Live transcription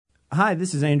Hi,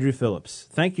 this is Andrew Phillips.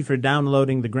 Thank you for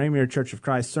downloading the Graymere Church of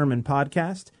Christ Sermon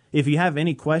Podcast. If you have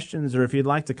any questions or if you'd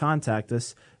like to contact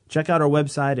us, check out our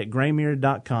website at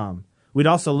graymere.com. We'd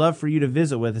also love for you to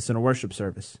visit with us in a worship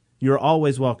service. You are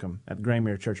always welcome at the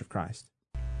Graymere Church of Christ.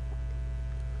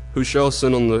 Who shall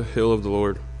ascend on the hill of the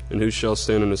Lord, and who shall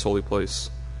stand in his holy place?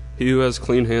 He who has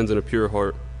clean hands and a pure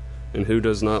heart, and who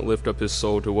does not lift up his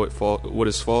soul to what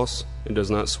is false, and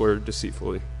does not swear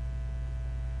deceitfully.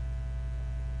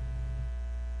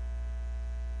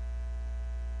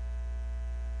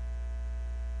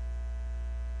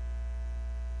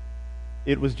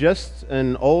 It was just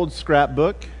an old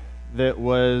scrapbook that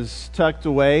was tucked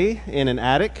away in an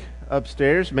attic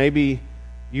upstairs. Maybe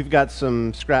you've got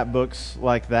some scrapbooks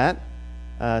like that.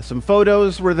 Some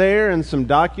photos were there and some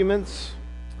documents.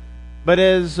 But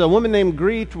as a woman named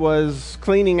Greet was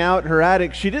cleaning out her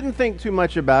attic, she didn't think too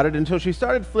much about it until she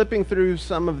started flipping through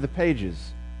some of the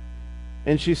pages.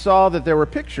 And she saw that there were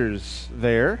pictures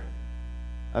there,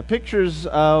 pictures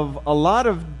of a lot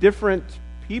of different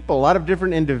people, a lot of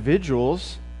different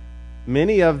individuals,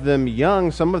 many of them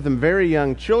young, some of them very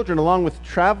young children, along with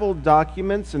travel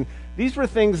documents. And these were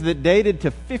things that dated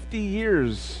to 50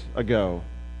 years ago.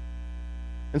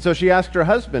 And so she asked her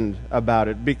husband about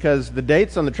it because the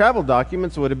dates on the travel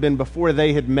documents would have been before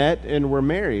they had met and were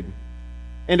married.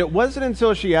 And it wasn't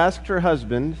until she asked her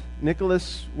husband,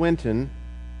 Nicholas Winton,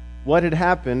 what had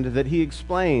happened that he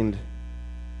explained.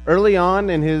 Early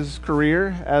on in his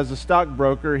career as a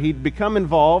stockbroker, he'd become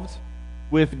involved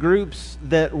with groups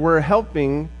that were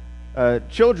helping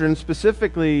children,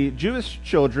 specifically Jewish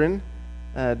children,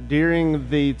 during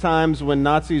the times when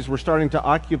Nazis were starting to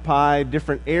occupy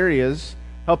different areas,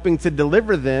 helping to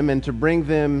deliver them and to bring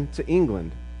them to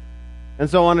England. And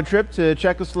so on a trip to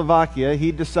Czechoslovakia,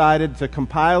 he decided to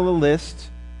compile a list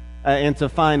and to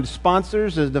find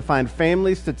sponsors and to find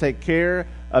families to take care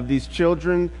of these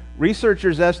children.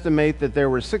 Researchers estimate that there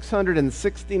were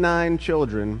 669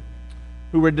 children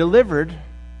who were delivered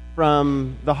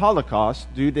from the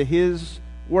Holocaust due to his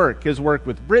work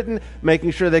with Britain,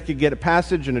 making sure they could get a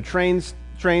passage and trains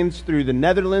through the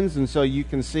Netherlands. And so you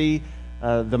can see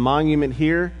the monument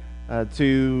here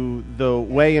to the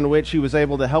way in which he was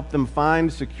able to help them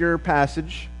find secure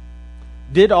passage.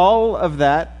 Did all of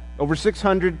that, over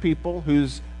 600 people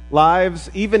whose lives,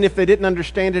 even if they didn't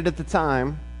understand it at the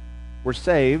time, were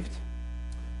saved,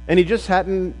 and he just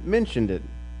hadn't mentioned it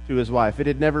to his wife. It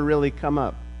had never really come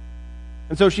up.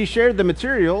 And so she shared the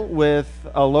material with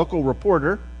a local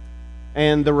reporter,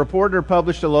 and the reporter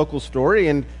published a local story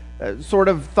and sort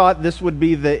of thought this would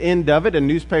be the end of it, a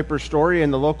newspaper story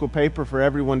in the local paper for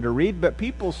everyone to read. But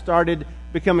people started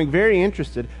becoming very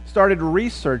interested, started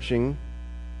researching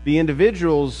the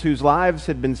individuals whose lives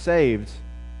had been saved.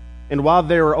 And while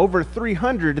there were over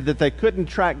 300 that they couldn't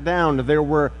track down, there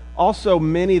were also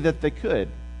many that they could.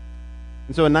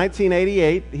 And so in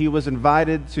 1988, he was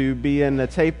invited to be in a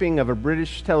taping of a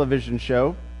British television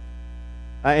show.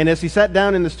 And as he sat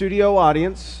down in the studio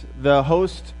audience, the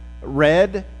host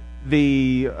read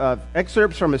the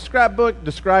excerpts from his scrapbook,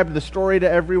 described the story to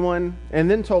everyone, and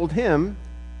then told him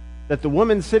that the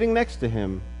woman sitting next to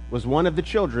him was one of the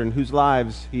children whose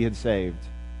lives he had saved.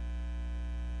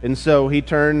 And so he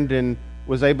turned and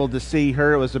was able to see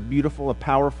her. It was a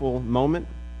powerful moment.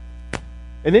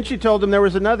 And then she told him there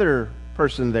was another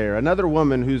person there, another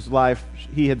woman whose life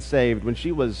he had saved when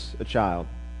she was a child.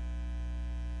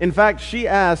 In fact, she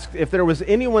asked if there was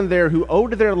anyone there who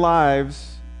owed their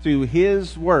lives to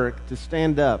his work to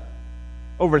stand up.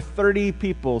 Over 30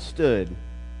 people stood,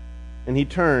 and he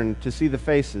turned to see the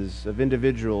faces of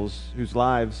individuals whose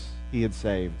lives he had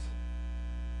saved.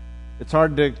 It's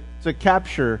hard to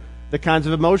capture the kinds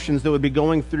of emotions that would be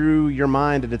going through your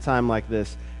mind at a time like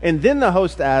this. And then the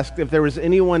host asked if there was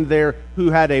anyone there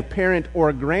who had a parent or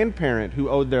a grandparent who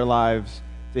owed their lives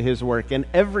to his work, and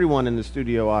everyone in the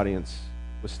studio audience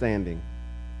was standing.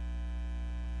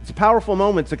 It's a powerful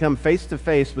moment to come face to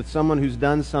face with someone who's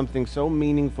done something so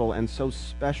meaningful and so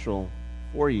special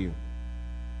for you.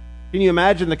 Can you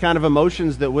imagine the kind of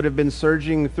emotions that would have been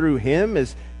surging through him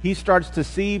as he starts to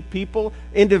see people,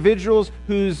 individuals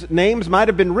whose names might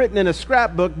have been written in a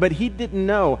scrapbook, but he didn't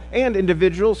know, and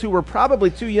individuals who were probably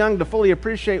too young to fully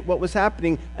appreciate what was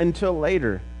happening until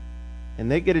later. And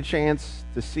they get a chance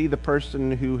to see the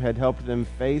person who had helped them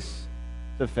face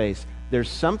to face. There's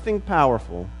something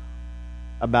powerful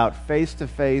about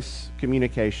face-to-face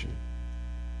communication.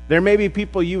 There may be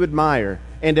people you admire,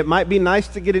 and it might be nice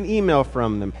to get an email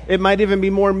from them. It might even be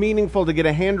more meaningful to get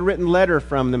a handwritten letter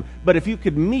from them. But if you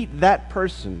could meet that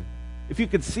person, if you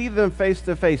could see them face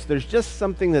to face, there's just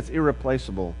something that's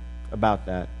irreplaceable about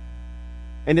that.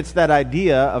 And it's that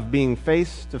idea of being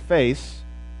face to face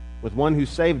with one who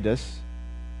saved us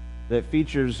that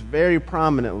features very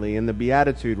prominently in the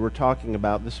beatitude we're talking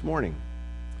about this morning.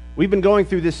 We've been going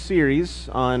through this series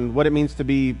on what it means to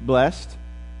be blessed,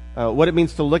 what it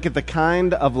means to look at the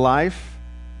kind of life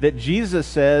that Jesus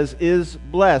says is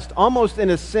blessed, almost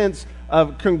in a sense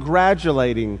of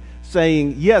congratulating,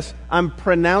 saying, yes, I'm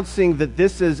pronouncing that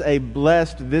this is a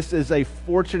blessed, this is a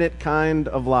fortunate kind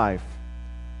of life.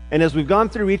 And as we've gone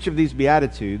through each of these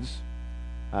Beatitudes,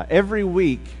 every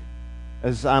week,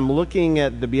 as I'm looking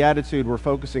at the Beatitude we're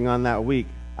focusing on that week,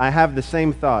 I have the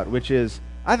same thought, which is,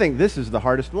 I think this is the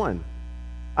hardest one.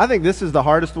 I think this is the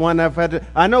hardest one I've had to...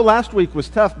 I know last week was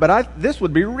tough, but this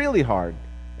would be really hard.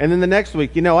 And then the next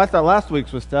week, I thought last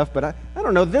week's was tough, but I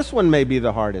don't know, this one may be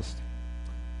the hardest.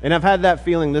 And I've had that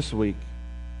feeling this week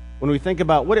when we think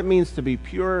about what it means to be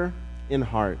pure in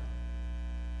heart.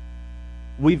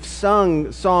 We've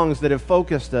sung songs that have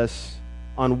focused us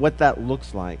on what that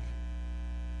looks like.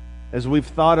 As we've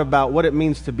thought about what it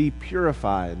means to be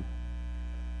purified,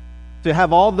 to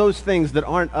have all those things that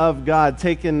aren't of God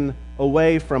taken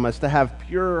away from us, to have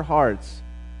pure hearts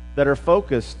that are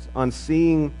focused on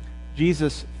seeing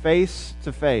Jesus face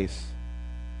to face.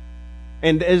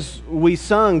 And as we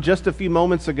sung just a few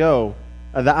moments ago,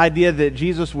 the idea that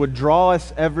Jesus would draw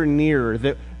us ever nearer,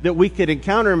 that we could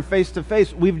encounter him face to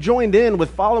face, we've joined in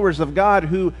with followers of God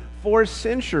who, for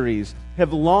centuries,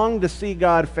 have longed to see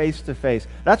God face to face.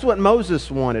 That's what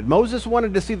Moses wanted. Moses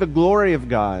wanted to see the glory of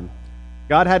God.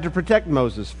 God had to protect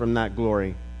Moses from that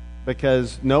glory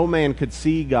because no man could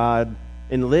see God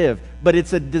and live. But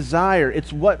it's a desire.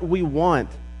 It's what we want.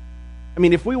 I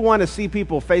mean, if we want to see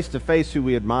people face to face who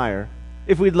we admire,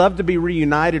 if we'd love to be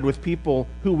reunited with people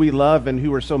who we love and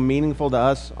who are so meaningful to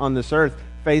us on this earth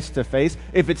face to face,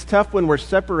 if it's tough when we're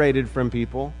separated from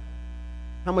people,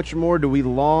 how much more do we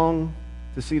long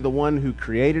to see the one who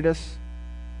created us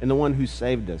and the one who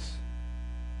saved us?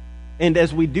 And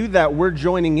as we do that, we're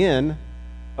joining in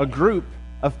a group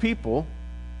of people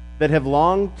that have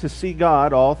longed to see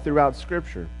God all throughout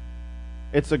Scripture.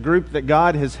 It's a group that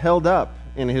God has held up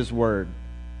in His Word,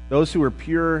 those who are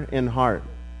pure in heart.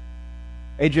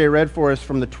 AJ read for us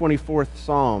from the 24th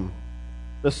Psalm.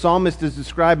 The psalmist is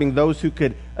describing those who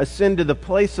could ascend to the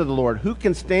place of the Lord, who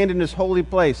can stand in His holy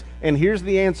place. And here's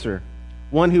the answer: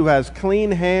 one who has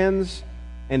clean hands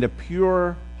and a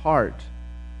pure heart.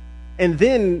 And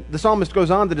then the psalmist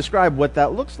goes on to describe what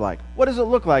that looks like. What does it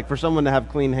look like for someone to have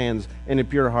clean hands and a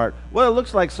pure heart? Well, it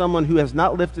looks like someone who has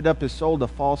not lifted up his soul to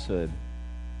falsehood,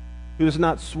 who has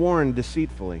not sworn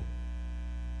deceitfully.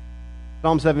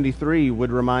 Psalm 73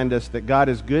 would remind us that God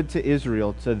is good to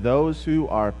Israel, to those who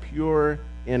are pure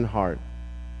in heart.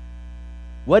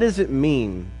 What does it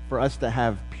mean for us to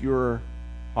have pure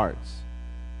hearts?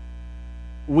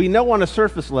 We know on a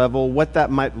surface level what that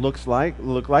might look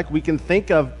like. We can think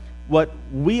of what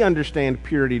we understand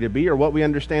purity to be or what we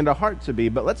understand a heart to be.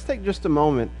 But let's take just a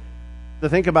moment to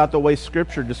think about the way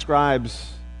Scripture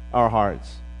describes our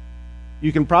hearts.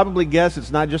 You can probably guess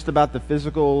it's not just about the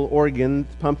physical organs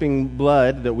pumping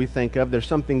blood that we think of. There's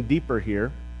something deeper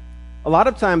here. A lot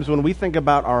of times when we think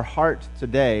about our heart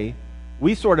today,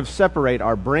 we sort of separate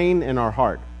our brain and our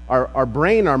heart. Our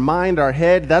brain, our mind, our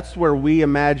head, that's where we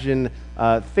imagine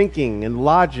thinking and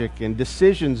logic and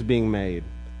decisions being made.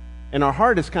 And our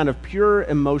heart is kind of pure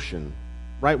emotion,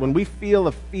 right? When we feel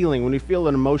a feeling, when we feel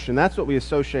an emotion, that's what we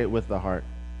associate with the heart.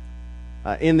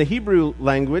 In the Hebrew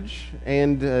language,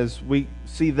 and as we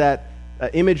see that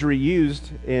imagery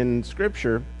used in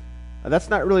Scripture, that's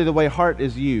not really the way heart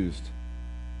is used.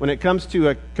 When it comes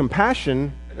to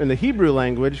compassion, in the Hebrew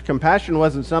language, compassion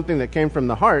wasn't something that came from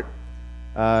the heart.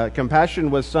 Compassion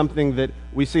was something that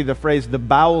we see the phrase, the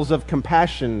bowels of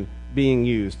compassion, being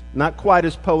used. Not quite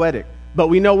as poetic, but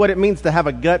we know what it means to have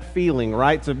a gut feeling,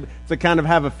 right? To kind of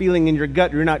have a feeling in your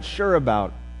gut you're not sure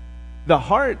about. The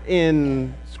heart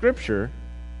in Scripture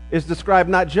is described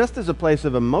not just as a place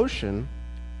of emotion,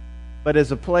 but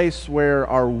as a place where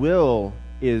our will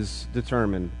is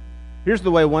determined. Here's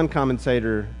the way one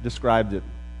commentator described it.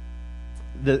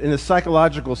 In the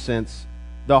psychological sense,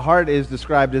 the heart is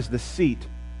described as the seat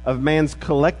of man's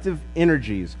collective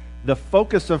energies, the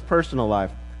focus of personal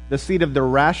life, the seat of the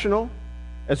rational,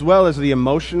 as well as the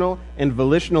emotional and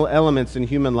volitional elements in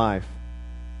human life.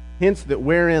 Hence, that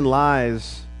wherein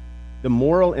lies the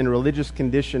moral and religious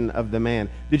condition of the man.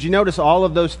 Did you notice all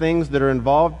of those things that are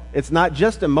involved? It's not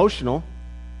just emotional,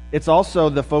 it's also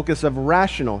the focus of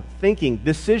rational thinking.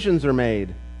 Decisions are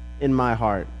made in my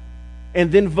heart.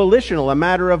 And then volitional, a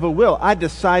matter of a will. I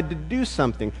decide to do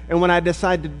something. And when I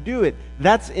decide to do it,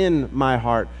 that's in my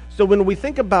heart. So when we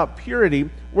think about purity,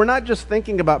 we're not just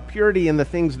thinking about purity in the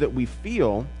things that we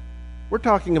feel. We're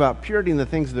talking about purity in the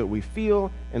things that we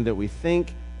feel and that we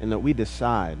think and that we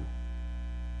decide.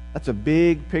 That's a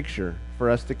big picture for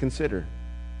us to consider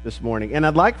this morning. And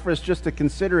I'd like for us just to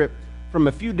consider it from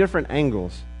a few different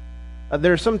angles.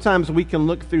 There are sometimes we can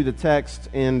look through the text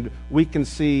and we can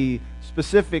see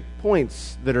specific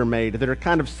points that are made that are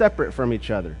kind of separate from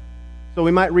each other. So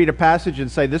we might read a passage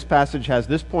and say, this passage has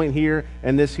this point here,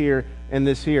 and this here, and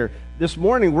this here. This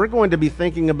morning, we're going to be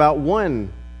thinking about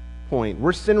one point.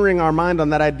 We're centering our mind on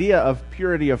that idea of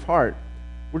purity of heart.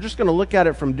 We're just going to look at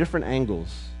it from different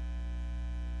angles.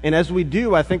 And as we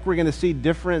do, I think we're going to see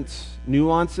different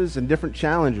nuances and different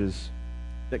challenges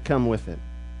that come with it.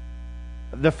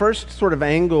 The first sort of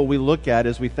angle we look at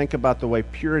as we think about the way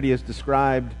purity is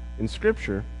described in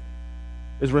Scripture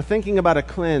is we're thinking about a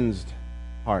cleansed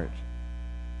heart.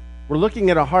 We're looking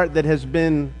at a heart that has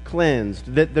been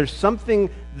cleansed, that there's something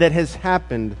that has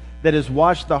happened that has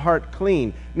washed the heart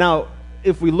clean. Now,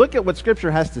 if we look at what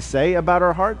Scripture has to say about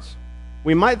our hearts,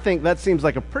 we might think that seems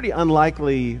like a pretty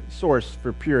unlikely source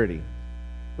for purity.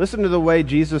 Listen to the way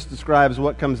Jesus describes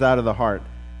what comes out of the heart.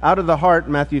 Out of the heart,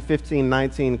 Matthew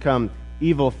 15:19, come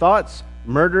evil thoughts,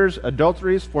 murders,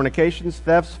 adulteries, fornications,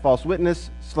 thefts, false witness,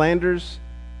 slanders.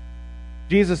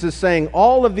 Jesus is saying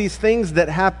all of these things that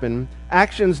happen,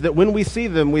 actions that when we see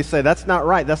them, we say, that's not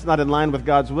right, that's not in line with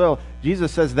God's will.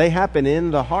 Jesus says they happen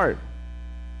in the heart.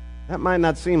 That might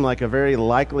not seem like a very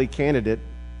likely candidate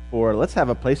for, let's have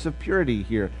a place of purity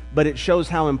here, but it shows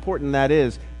how important that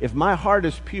is. If my heart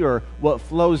is pure, what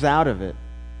flows out of it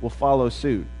will follow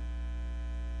suit.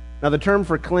 Now, the term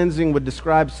for cleansing would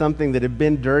describe something that had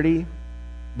been dirty,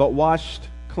 but washed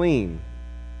clean.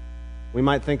 We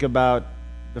might think about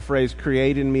the phrase,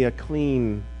 create in me a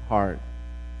clean heart.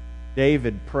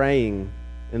 David praying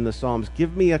in the Psalms,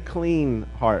 give me a clean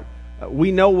heart.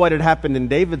 We know what had happened in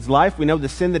David's life. We know the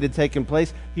sin that had taken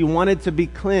place. He wanted to be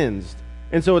cleansed.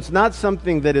 And so it's not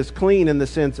something that is clean in the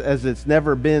sense as it's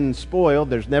never been spoiled.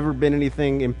 There's never been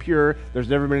anything impure. There's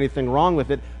never been anything wrong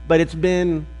with it. But it's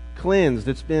been cleansed.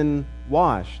 It's been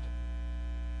washed.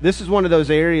 This is one of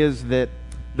those areas that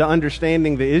the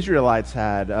understanding the Israelites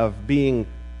had of being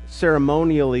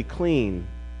ceremonially clean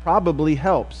probably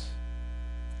helps.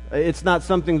 It's not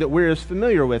something that we're as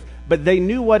familiar with, but they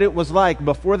knew what it was like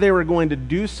before they were going to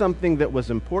do something that was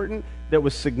important, that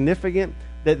was significant,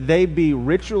 that they be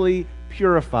ritually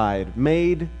purified,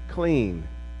 made clean.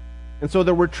 And so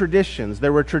there were traditions.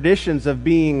 There were traditions of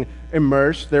being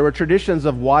immersed. There were traditions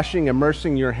of washing,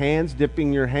 immersing your hands,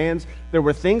 dipping your hands. There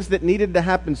were things that needed to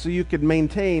happen so you could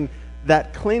maintain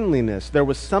that cleanliness. There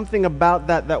was something about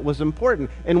that that was important.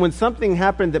 And when something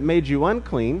happened that made you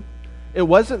unclean, it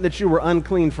wasn't that you were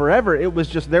unclean forever. It was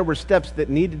just there were steps that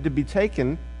needed to be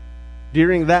taken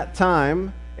during that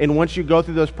time. And once you go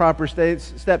through those proper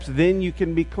steps, then you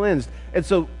can be cleansed. And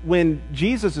so when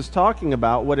Jesus is talking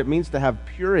about what it means to have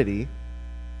purity,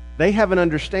 they have an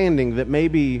understanding that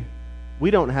maybe we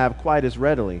don't have quite as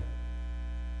readily.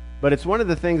 But it's one of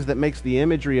the things that makes the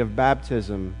imagery of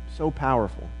baptism so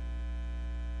powerful.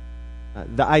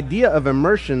 The idea of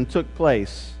immersion took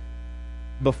place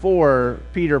before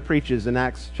Peter preaches in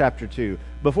Acts chapter 2.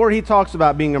 Before he talks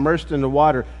about being immersed in the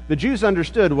water, the Jews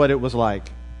understood what it was like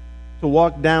to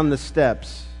walk down the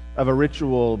steps of a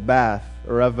ritual bath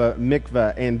or of a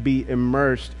mikveh and be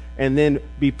immersed and then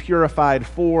be purified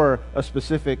for a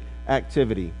specific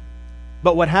activity.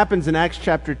 But what happens in Acts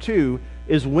chapter 2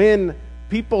 is when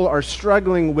people are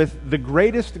struggling with the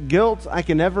greatest guilt I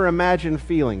can ever imagine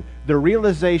feeling, the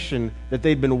realization that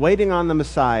they'd been waiting on the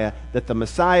Messiah, that the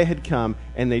Messiah had come,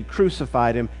 and they'd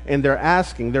crucified him, and they're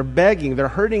asking, they're begging, they're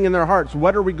hurting in their hearts,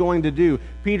 what are we going to do?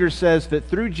 Peter says that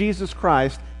through Jesus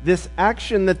Christ, this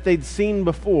action that they'd seen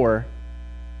before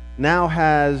now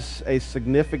has a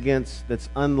significance that's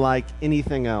unlike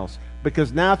anything else.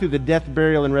 Because now through the death,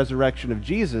 burial, and resurrection of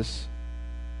Jesus,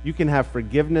 you can have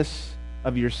forgiveness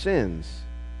of your sins.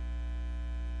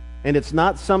 And it's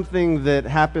not something that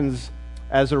happens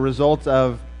as a result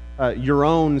of your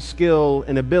own skill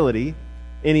and ability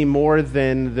any more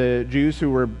than the Jews who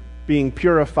were being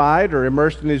purified or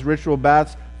immersed in these ritual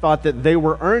baths thought that they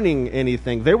were earning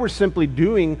anything. They were simply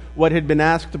doing what had been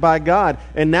asked by God.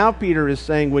 And now Peter is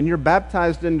saying, when you're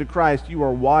baptized into Christ, you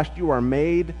are washed, you are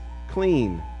made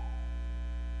clean.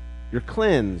 You're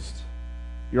cleansed.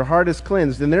 Your heart is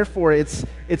cleansed, and therefore it's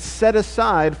set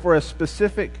aside for a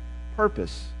specific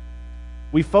purpose.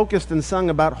 We focused and sung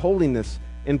about holiness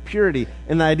and purity,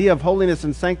 and the idea of holiness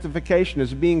and sanctification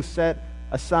is being set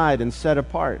aside and set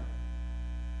apart.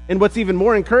 And what's even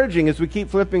more encouraging as we keep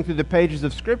flipping through the pages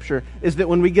of Scripture is that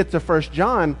when we get to 1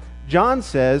 John, John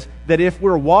says that if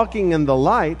we're walking in the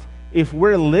light, if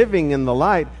we're living in the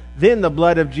light, then the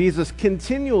blood of Jesus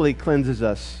continually cleanses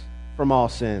us from all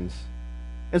sins.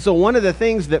 And so one of the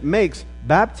things that makes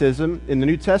baptism in the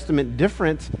New Testament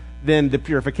different than the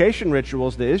purification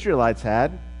rituals the Israelites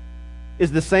had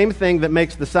is the same thing that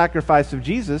makes the sacrifice of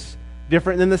Jesus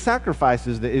different than the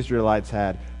sacrifices the Israelites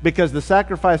had. Because the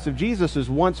sacrifice of Jesus is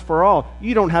once for all.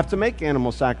 You don't have to make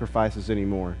animal sacrifices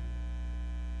anymore.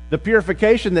 The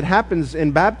purification that happens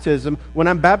in baptism, when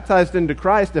I'm baptized into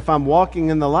Christ, if I'm walking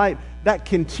in the light, that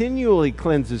continually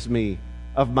cleanses me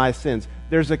of my sins.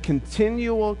 There's a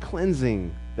continual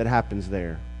cleansing that happens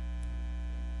there.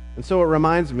 And so it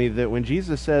reminds me that when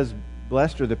Jesus says,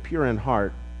 "Blessed are the pure in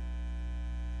heart,"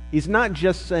 he's not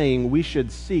just saying we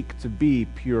should seek to be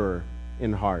pure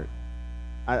in heart.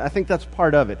 I think that's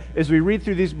part of it. As we read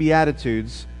through these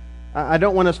Beatitudes, I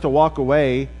don't want us to walk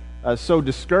away so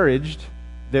discouraged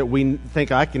that we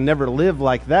think, I can never live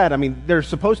like that. I mean, they're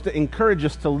supposed to encourage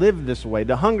us to live this way,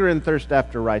 to hunger and thirst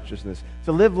after righteousness,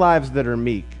 to live lives that are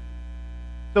meek.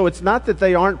 So it's not that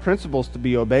they aren't principles to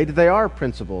be obeyed. They are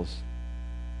principles.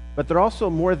 But they're also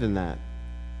more than that.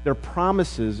 They're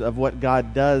promises of what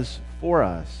God does for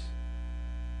us.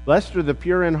 Blessed are the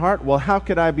pure in heart. Well, how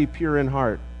could I be pure in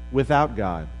heart without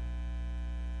God?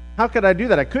 How could I do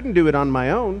that? I couldn't do it on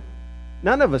my own.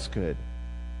 None of us could.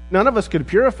 None of us could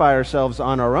purify ourselves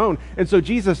on our own. And so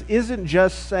Jesus isn't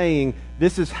just saying,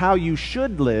 this is how you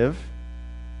should live.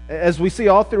 As we see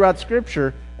all throughout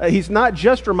Scripture, he's not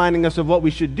just reminding us of what we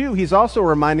should do, he's also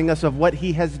reminding us of what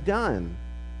he has done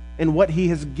and what he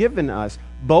has given us.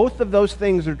 Both of those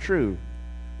things are true.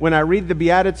 When I read the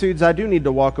Beatitudes, I do need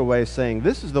to walk away saying,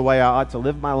 this is the way I ought to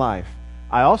live my life.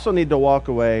 I also need to walk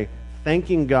away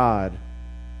thanking God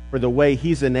for the way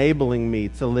he's enabling me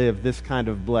to live this kind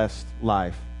of blessed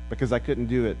life, because I couldn't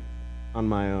do it on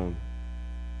my own.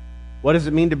 What does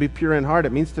it mean to be pure in heart?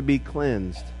 It means to be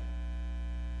cleansed.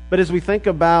 But as we think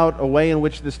about a way in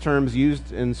which this term is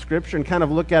used in Scripture and kind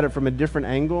of look at it from a different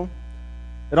angle,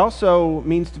 it also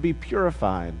means to be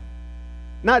purified.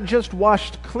 Not just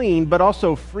washed clean, but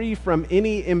also free from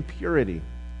any impurity.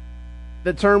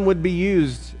 The term would be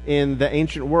used in the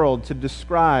ancient world to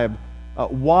describe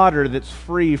water that's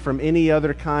free from any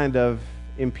other kind of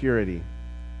impurity.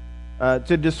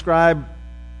 To describe,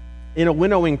 in a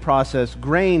winnowing process,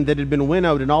 grain that had been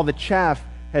winnowed and all the chaff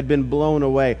had been blown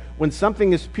away. When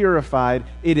something is purified,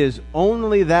 it is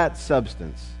only that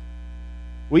substance.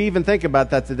 We even think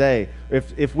about that today.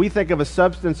 If we think of a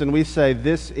substance and we say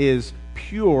this is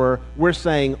pure, we're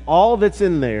saying all that's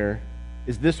in there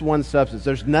is this one substance.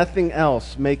 There's nothing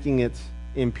else making it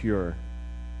impure.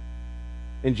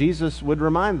 And Jesus would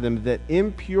remind them that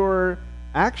impure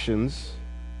actions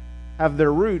have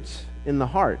their roots in the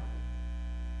heart.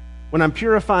 When I'm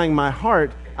purifying my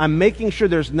heart, I'm making sure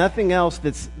there's nothing else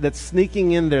that's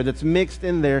sneaking in there, that's mixed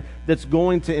in there, that's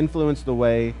going to influence the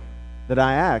way that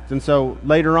I act. And so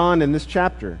later on in this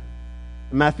chapter,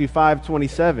 in Matthew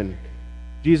 5:27,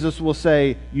 Jesus will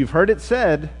say, you've heard it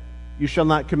said, you shall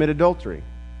not commit adultery.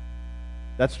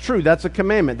 That's true. That's a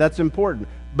commandment. That's important.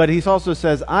 But he also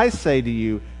says, I say to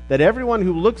you that everyone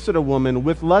who looks at a woman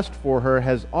with lust for her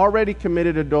has already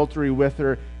committed adultery with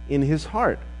her in his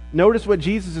heart. Notice what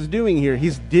Jesus is doing here.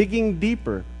 He's digging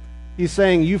deeper. He's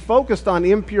saying, you focused on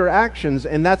impure actions,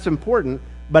 and that's important,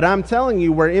 but I'm telling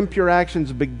you where impure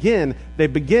actions begin. They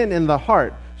begin in the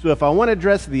heart. So if I want to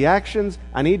address the actions,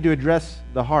 I need to address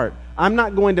the heart. I'm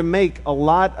not going to make a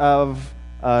lot of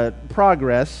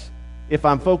progress if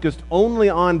I'm focused only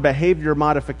on behavior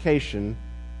modification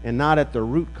and not at the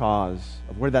root cause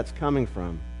of where that's coming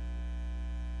from.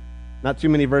 Not too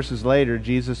many verses later,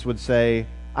 Jesus would say,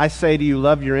 I say to you,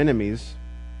 love your enemies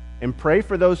and pray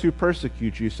for those who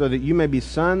persecute you, so that you may be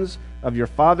sons of your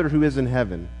Father who is in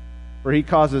heaven. For he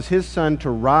causes his sun to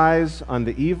rise on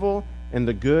the evil and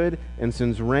the good, and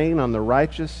sends rain on the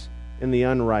righteous and the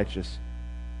unrighteous.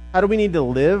 How do we need to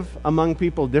live among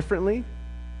people differently?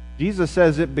 Jesus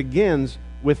says it begins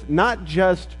with not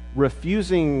just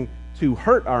refusing to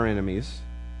hurt our enemies,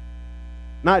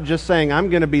 not just saying, I'm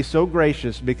going to be so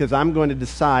gracious because I'm going to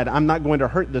decide I'm not going to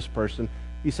hurt this person.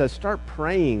 He says, start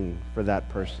praying for that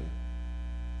person.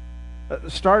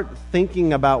 Start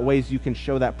thinking about ways you can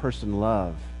show that person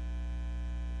love.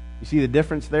 You see the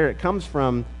difference there? It comes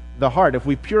from the heart. If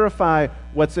we purify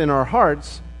what's in our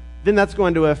hearts, then that's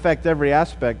going to affect every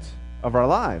aspect of our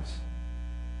lives.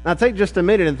 Now take just a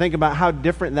minute and think about how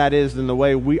different that is than the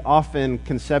way we often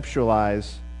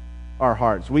conceptualize our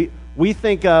hearts. We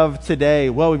think of today,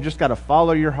 well, we've just got to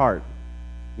follow your heart.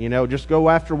 You know, just go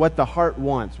after what the heart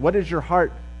wants. What does your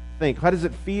heart think? How does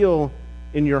it feel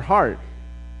in your heart?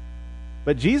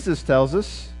 But Jesus tells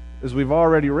us, as we've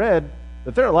already read,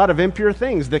 that there are a lot of impure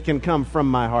things that can come from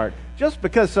my heart. Just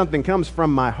because something comes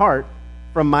from my heart,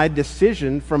 from my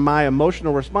decision, from my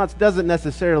emotional response, doesn't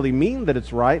necessarily mean that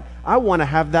it's right. I want to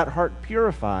have that heart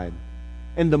purified.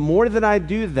 And the more that I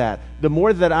do that, the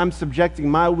more that I'm subjecting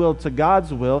my will to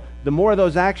God's will, the more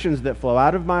those actions that flow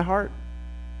out of my heart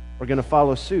are going to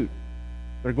follow suit.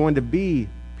 They're going to be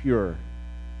pure.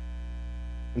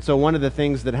 And so one of the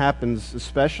things that happens,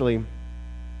 especially,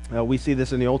 we see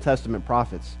this in the Old Testament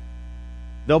prophets.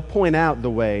 They'll point out the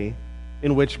way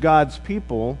in which God's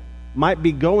people might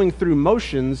be going through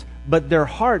motions, but their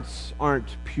hearts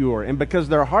aren't pure. And because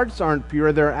their hearts aren't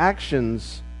pure, their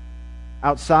actions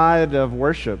outside of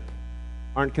worship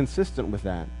aren't consistent with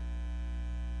that.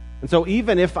 And so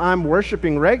even if I'm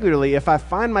worshiping regularly, if I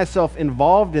find myself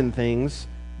involved in things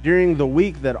during the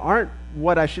week that aren't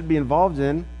what I should be involved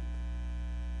in,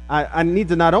 I need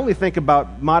to not only think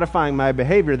about modifying my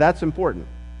behavior. That's important.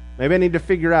 Maybe I need to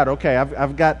figure out, okay,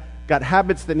 I've got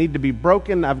habits that need to be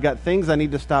broken. I've got things I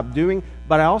need to stop doing.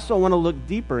 But I also want to look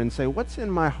deeper and say, what's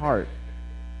in my heart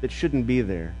that shouldn't be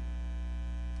there?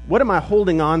 What am I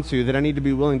holding on to that I need to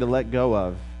be willing to let go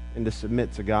of and to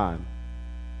submit to God?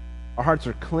 Our hearts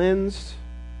are cleansed.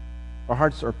 Our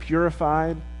hearts are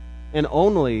purified. And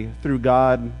only through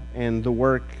God and the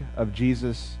work of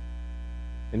Jesus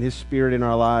and His Spirit in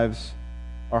our lives,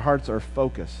 our hearts are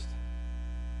focused.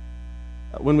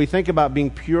 When we think about being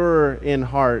pure in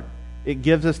heart, it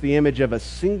gives us the image of a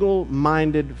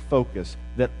single-minded focus,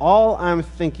 that all I'm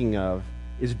thinking of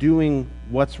is doing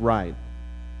what's right.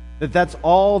 That's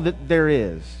all that there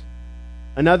is.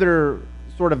 Another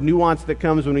sort of nuance that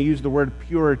comes when we use the word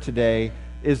pure today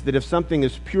is that if something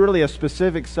is purely a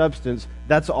specific substance,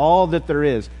 that's all that there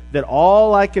is. That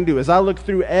all I can do, as I look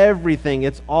through everything,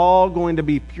 it's all going to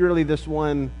be purely this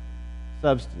one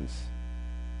substance.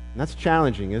 And that's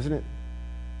challenging, isn't it?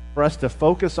 For us to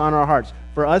focus on our hearts,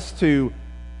 for us to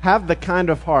have the kind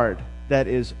of heart that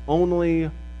is only,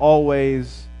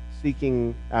 always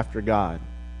seeking after God.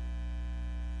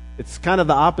 It's kind of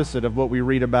the opposite of what we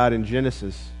read about in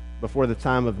Genesis before the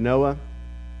time of Noah.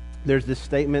 There's this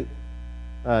statement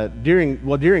during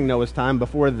Noah's time,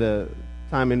 before the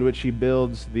time in which he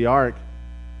builds the ark,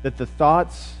 that the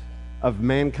thoughts of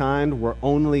mankind were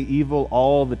only evil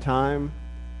all the time.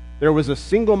 There was a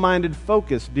single-minded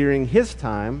focus during his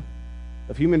time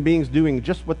of human beings doing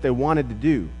just what they wanted to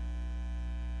do.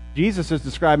 Jesus is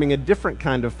describing a different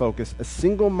kind of focus, a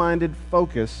single-minded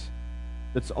focus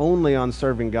that's only on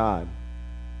serving God.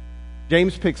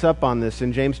 James picks up on this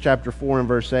in James chapter 4 and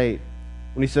verse 8,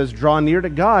 when he says, "Draw near to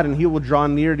God, and He will draw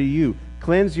near to you.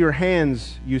 Cleanse your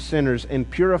hands, you sinners, and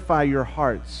purify your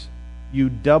hearts, you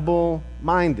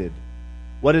double-minded."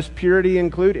 What does purity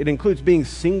include? It includes being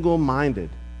single-minded,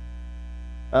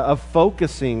 of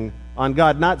focusing on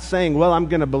God, not saying, well, I'm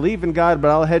going to believe in God,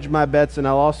 but I'll hedge my bets and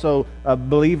I'll also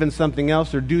believe in something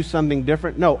else or do something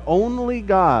different. No, only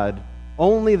God,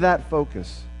 only that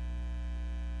focus.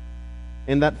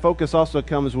 And that focus also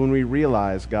comes when we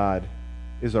realize God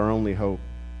is our only hope.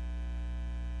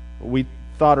 We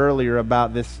thought earlier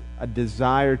about this, a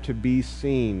desire to be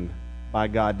seen by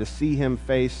God, to see Him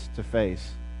face to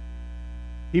face.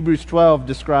 Hebrews 12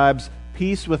 describes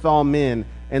peace with all men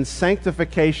and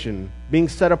sanctification, being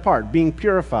set apart, being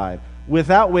purified,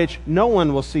 without which no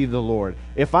one will see the Lord.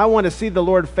 If I want to see the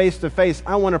Lord face to face,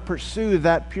 I want to pursue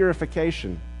that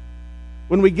purification.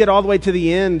 When we get all the way to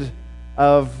the end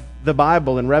of the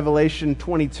Bible in Revelation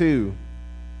 22,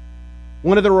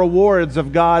 one of the rewards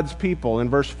of God's people in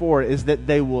verse 4 is that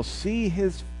they will see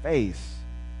His face.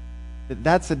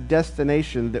 That's a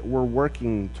destination that we're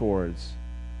working towards.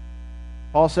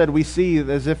 Paul said we see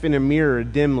as if in a mirror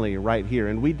dimly right here,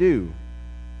 and we do.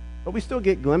 But we still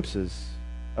get glimpses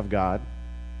of God.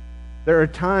 There are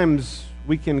times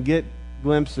we can get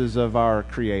glimpses of our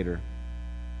Creator.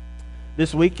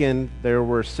 This weekend, there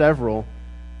were several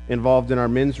involved in our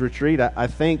men's retreat. I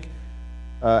think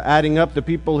adding up the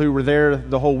people who were there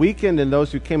the whole weekend and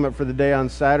those who came up for the day on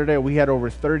Saturday, we had over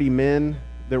 30 men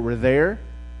that were there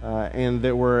and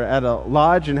that were at a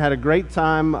lodge and had a great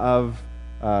time of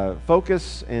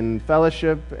focus and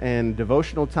fellowship and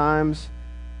devotional times.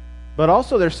 But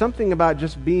also there's something about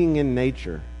just being in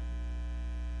nature.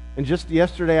 And just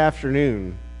yesterday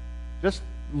afternoon, just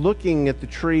looking at the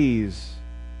trees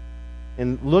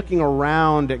and looking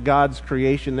around at God's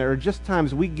creation, there are just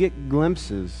times we get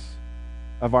glimpses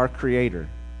of our Creator.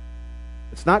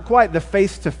 It's not quite the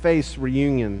face-to-face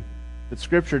reunion that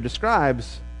Scripture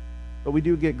describes, but we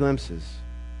do get glimpses.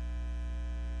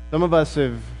 Some of us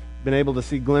have been able to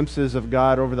see glimpses of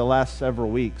God over the last several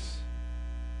weeks.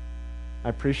 I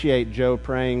appreciate Joe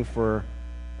praying for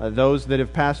those that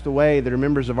have passed away that are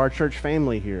members of our church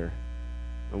family here.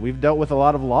 We've dealt with a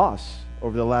lot of loss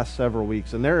over the last several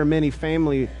weeks, and there are many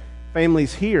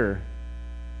families here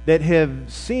that have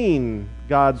seen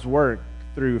God's work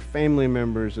through family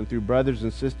members and through brothers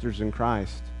and sisters in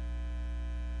Christ,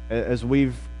 as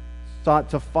we've sought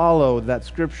to follow that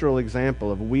scriptural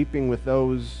example of weeping with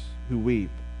those who weep.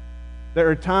 There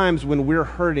are times when we're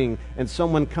hurting and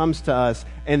someone comes to us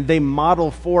and they model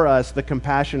for us the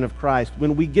compassion of Christ,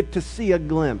 when we get to see a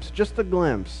glimpse, just a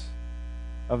glimpse,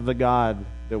 of the God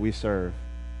that we serve.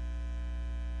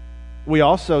 We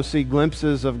also see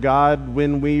glimpses of God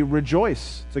when we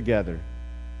rejoice together.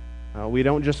 We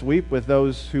don't just weep with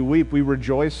those who weep, we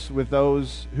rejoice with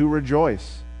those who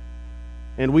rejoice.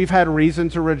 And we've had reason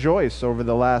to rejoice over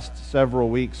the last several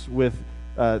weeks with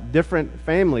different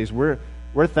families. We're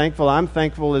thankful. I'm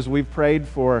thankful as we've prayed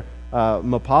for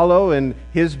Mapalo and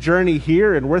his journey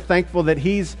here, and we're thankful that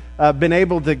he's been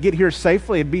able to get here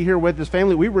safely and be here with his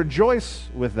family. We rejoice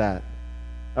with that.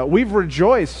 We've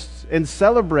rejoiced and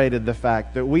celebrated the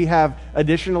fact that we have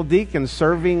additional deacons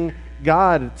serving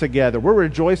God together. We're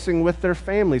rejoicing with their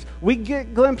families. We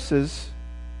get glimpses,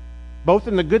 both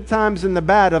in the good times and the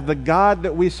bad, of the God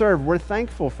that we serve. We're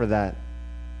thankful for that.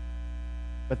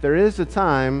 But there is a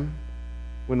time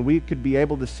when we could be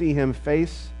able to see him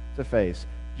face to face.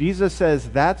 Jesus says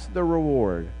that's the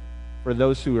reward for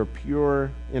those who are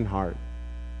pure in heart.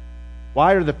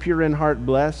 Why are the pure in heart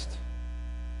blessed?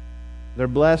 They're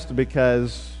blessed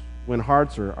because when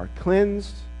hearts are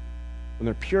cleansed, when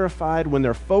they're purified, when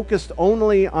they're focused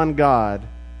only on God,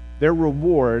 their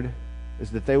reward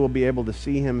is that they will be able to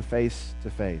see him face to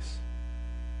face.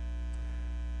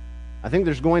 I think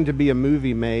there's going to be a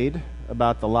movie made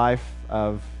about the life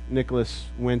of Nicholas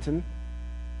Winton.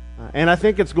 And I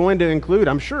think it's going to include,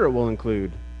 I'm sure it will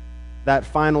include, that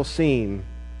final scene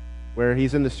where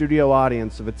he's in the studio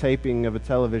audience of a taping of a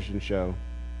television show.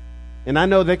 And I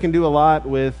know they can do a lot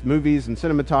with movies and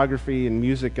cinematography and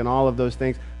music and all of those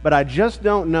things, but I just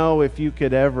don't know if you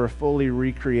could ever fully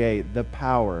recreate the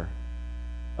power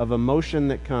of emotion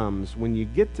that comes when you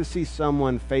get to see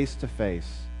someone face to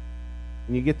face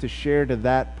and you get to share to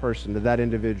that person, to that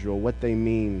individual, what they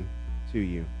mean to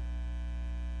you.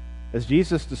 As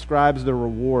Jesus describes the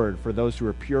reward for those who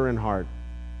are pure in heart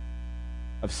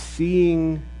of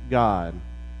seeing God,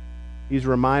 he's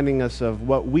reminding us of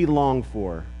what we long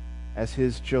for as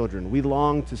his children. We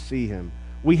long to see him.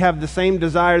 We have the same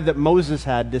desire that Moses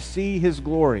had, to see his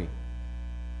glory.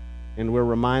 And we're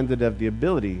reminded of the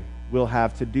ability we'll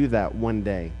have to do that one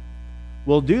day.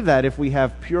 We'll do that if we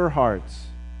have pure hearts.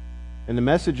 And the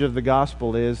message of the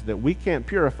gospel is that we can't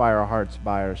purify our hearts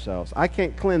by ourselves. I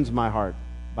can't cleanse my heart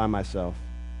by myself.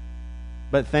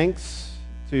 But thanks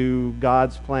to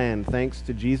God's plan, thanks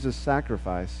to Jesus'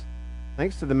 sacrifice,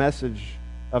 thanks to the message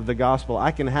of the gospel,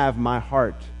 I can have my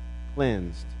heart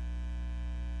cleansed.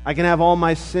 I can have all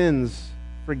my sins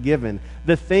forgiven.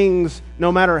 The things,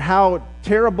 no matter how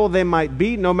terrible they might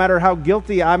be, no matter how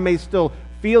guilty I may still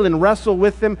feel and wrestle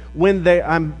with them, when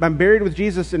I'm buried with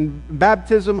Jesus in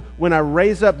baptism, when I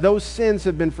raise up, those sins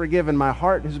have been forgiven. My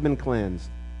heart has been cleansed.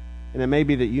 And it may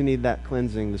be that you need that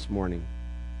cleansing this morning,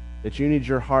 that you need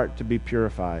your heart to be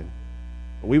purified.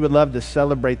 We would love to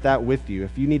celebrate that with you.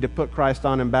 If you need to put Christ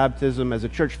on in baptism as a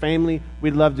church family,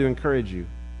 we'd love to encourage you.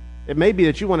 It may be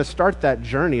that you want to start that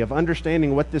journey of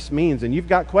understanding what this means, and you've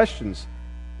got questions.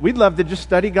 We'd love to just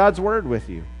study God's Word with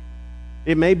you.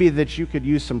 It may be that you could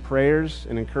use some prayers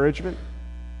and encouragement.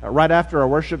 Right after our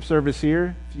worship service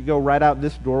here, if you go right out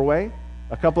this doorway,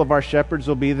 a couple of our shepherds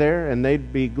will be there, and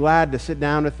they'd be glad to sit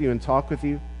down with you and talk with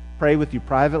you, pray with you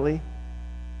privately.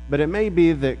 But it may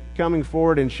be that coming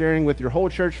forward and sharing with your whole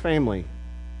church family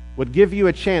would give you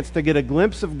a chance to get a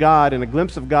glimpse of God and a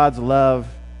glimpse of God's love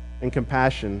and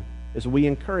compassion as we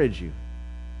encourage you.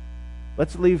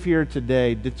 Let's leave here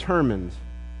today determined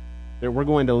that we're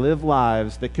going to live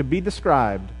lives that could be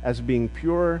described as being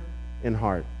pure in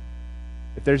heart.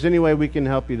 If there's any way we can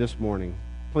help you this morning,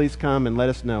 please come and let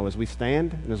us know as we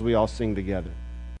stand and as we all sing together.